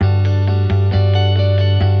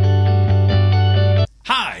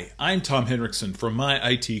I'm Tom Henriksen from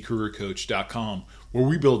myitcareercoach.com, where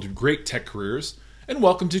we build great tech careers, and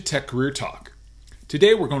welcome to Tech Career Talk.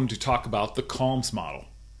 Today we're going to talk about the CALMS model.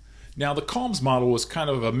 Now, the CALMS model was kind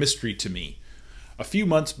of a mystery to me. A few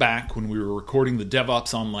months back when we were recording the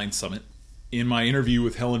DevOps Online Summit, in my interview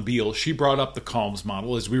with Helen Beal, she brought up the CALMS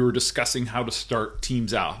model as we were discussing how to start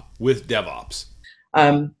teams out with DevOps.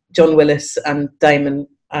 John Willis and Damon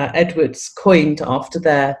Edwards coined after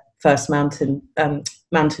their first Mountain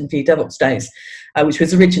View DevOps days, which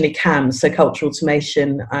was originally CAMS, so Culture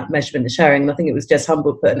Automation, Measurement and Sharing. And I think it was Jez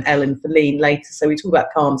Humble put an L in for Lean later. So we talk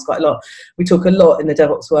about CALMS quite a lot. We talk a lot in the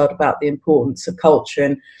DevOps world about the importance of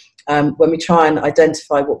culture, and when we try and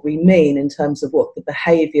identify what we mean in terms of what the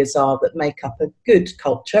behaviours are that make up a good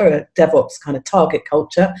culture, a DevOps kind of target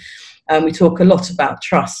culture, we talk a lot about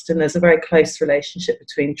trust, and there's a very close relationship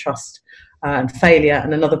between trust and failure,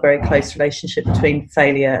 and another very close relationship between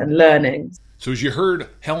failure and learning. So as you heard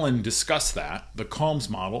Helen discuss that, the CALMS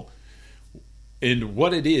model, and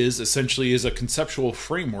what it is essentially is a conceptual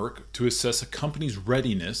framework to assess a company's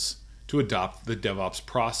readiness to adopt the DevOps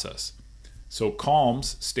process. So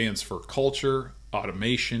CALMS stands for culture,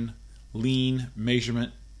 automation, lean,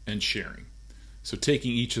 measurement, and sharing. So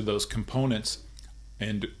taking each of those components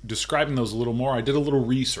and describing those a little more, I did a little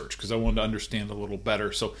research because I wanted to understand a little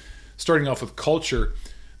better. So starting off with culture,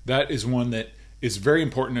 that is one that is very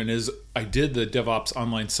important. And as I did the DevOps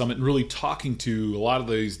Online Summit and really talking to a lot of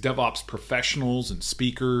these DevOps professionals and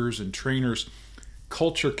speakers and trainers,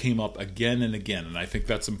 culture came up again and again. And I think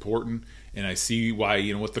that's important. And I see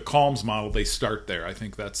why, with the CALMS model, they start there. I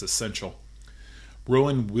think that's essential.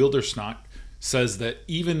 Rowan Wilderstock says that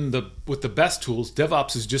even with the best tools,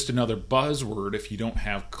 DevOps is just another buzzword if you don't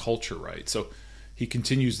have culture right. So he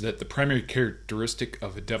continues that the primary characteristic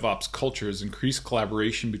of a DevOps culture is increased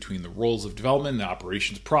collaboration between the roles of development and the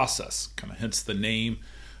operations process. Kind of hence the name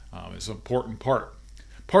is an important part.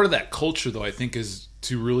 Part of that culture, though, I think is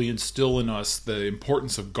to really instill in us the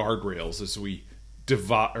importance of guardrails as we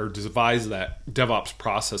devise that DevOps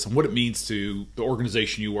process and what it means to the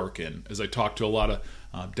organization you work in. As I talk to a lot of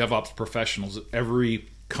DevOps professionals, every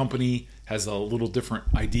company has a little different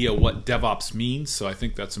idea what DevOps means. So I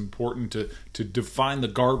think that's important to define the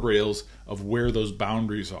guardrails of where those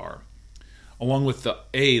boundaries are. Along with the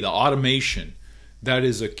automation, that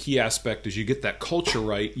is a key aspect. As you get that culture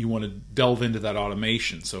right, you want to delve into that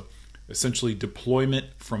automation. So essentially deployment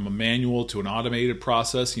from a manual to an automated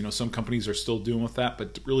process. Some companies are still doing with that,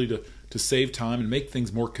 but really to save time and make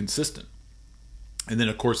things more consistent. And then,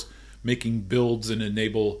 of course, making builds and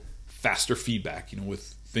enable faster feedback,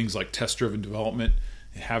 with things like test-driven development,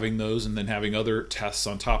 having those, and then having other tests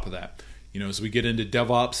on top of that. As we get into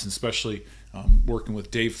DevOps, and especially working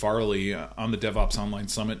with Dave Farley on the DevOps Online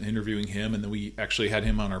Summit and interviewing him, and then we actually had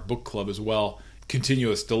him on our book club as well,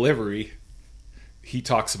 Continuous Delivery. He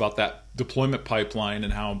talks about that deployment pipeline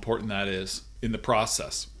and how important that is in the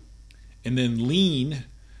process. And then lean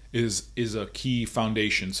is a key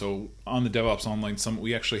foundation. So on the DevOps Online Summit,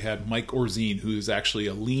 we actually had Mike Orzine, who is actually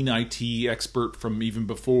a lean IT expert from even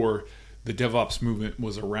before the DevOps movement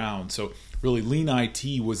was around. So really lean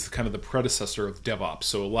IT was kind of the predecessor of DevOps.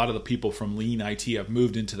 So a lot of the people from lean IT have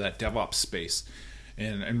moved into that DevOps space.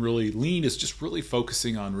 And really lean is just really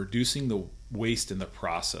focusing on reducing the waste in the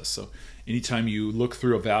process. So anytime you look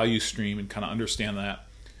through a value stream and kind of understand that,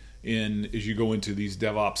 as you go into these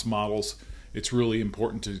DevOps models, it's really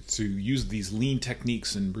important to use these lean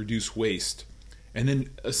techniques and reduce waste. And then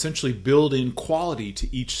essentially build in quality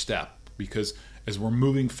to each step, because as we're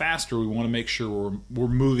moving faster, we want to make sure we're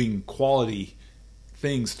moving quality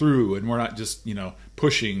things through, and we're not just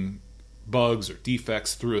pushing bugs or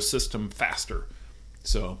defects through a system faster.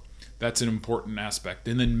 So that's an important aspect.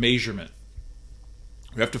 And then measurement.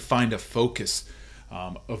 We have to find a focus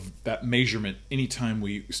of that measurement anytime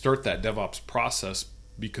we start that DevOps process,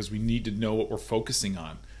 because we need to know what we're focusing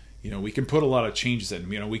on. We can put a lot of changes in.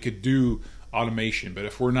 We could do automation, but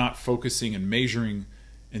if we're not focusing and measuring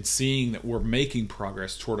and seeing that we're making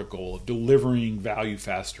progress toward a goal of delivering value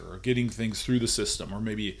faster or getting things through the system, or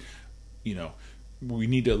maybe, we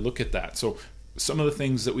need to look at that. So some of the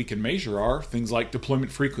things that we can measure are things like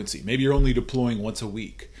deployment frequency. Maybe you're only deploying once a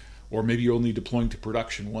week, or maybe you're only deploying to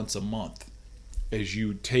production once a month. As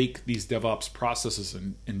you take these DevOps processes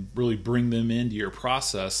and really bring them into your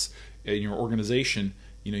process in your organization,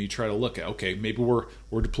 you try to look at, okay, maybe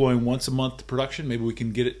we're deploying once a month to production, maybe we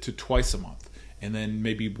can get it to twice a month, and then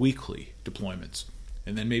maybe weekly deployments,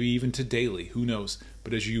 and then maybe even to daily, who knows.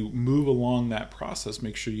 But as you move along that process,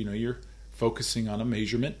 make sure you're focusing on a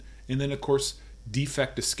measurement. And then, of course,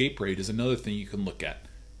 defect escape rate is another thing you can look at.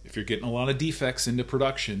 If you're getting a lot of defects into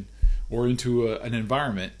production, or into an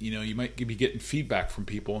environment, you might be getting feedback from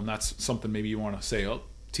people, and that's something maybe you want to say, oh,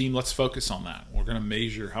 team, let's focus on that. We're going to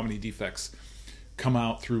measure how many defects come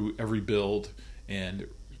out through every build and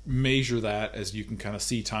measure that as you can kind of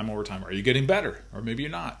see time over time. Are you getting better? Or maybe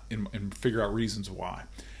you're not, and figure out reasons why.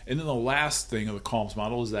 And then the last thing of the CALMS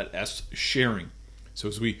model is that S, sharing. So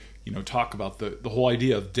as we talk about the whole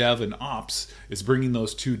idea of dev and ops is bringing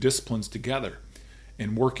those two disciplines together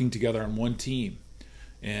and working together on one team.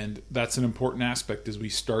 And that's an important aspect as we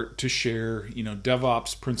start to share,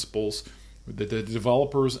 DevOps principles that the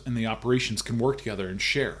developers and the operations can work together and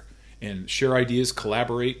share ideas,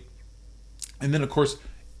 collaborate. And then, of course,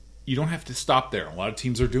 you don't have to stop there. A lot of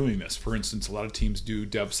teams are doing this. For instance, a lot of teams do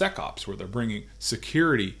DevSecOps, where they're bringing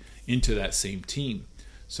security into that same team.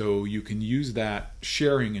 So you can use that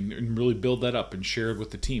sharing and really build that up and share it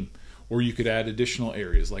with the team. Or you could add additional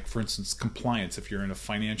areas, like, for instance, compliance. If you're in a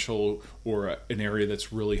financial or an area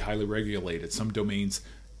that's really highly regulated, some domains,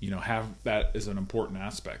 have that as an important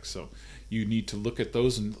aspect. So you need to look at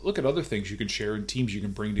those and look at other things you can share and teams you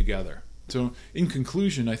can bring together. So in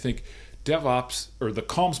conclusion, I think DevOps, or the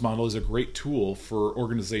CALMS model, is a great tool for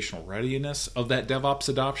organizational readiness of that DevOps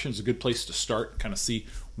adoption. It's a good place to start, kind of see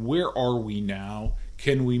where are we now?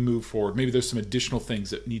 Can we move forward? Maybe there's some additional things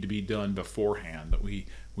that need to be done beforehand that we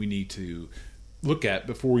need to look at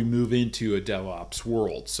before we move into a DevOps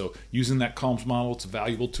world. So using that CALMS model, it's a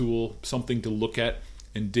valuable tool, something to look at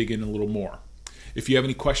and dig in a little more. If you have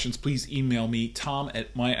any questions, please email me,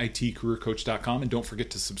 tom@myitcareercoach.com, and don't forget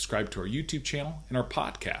to subscribe to our YouTube channel and our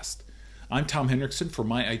podcast. I'm Tom Hendrickson for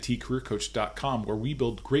myitcareercoach.com, where we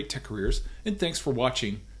build great tech careers, and thanks for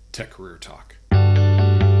watching Tech Career Talk.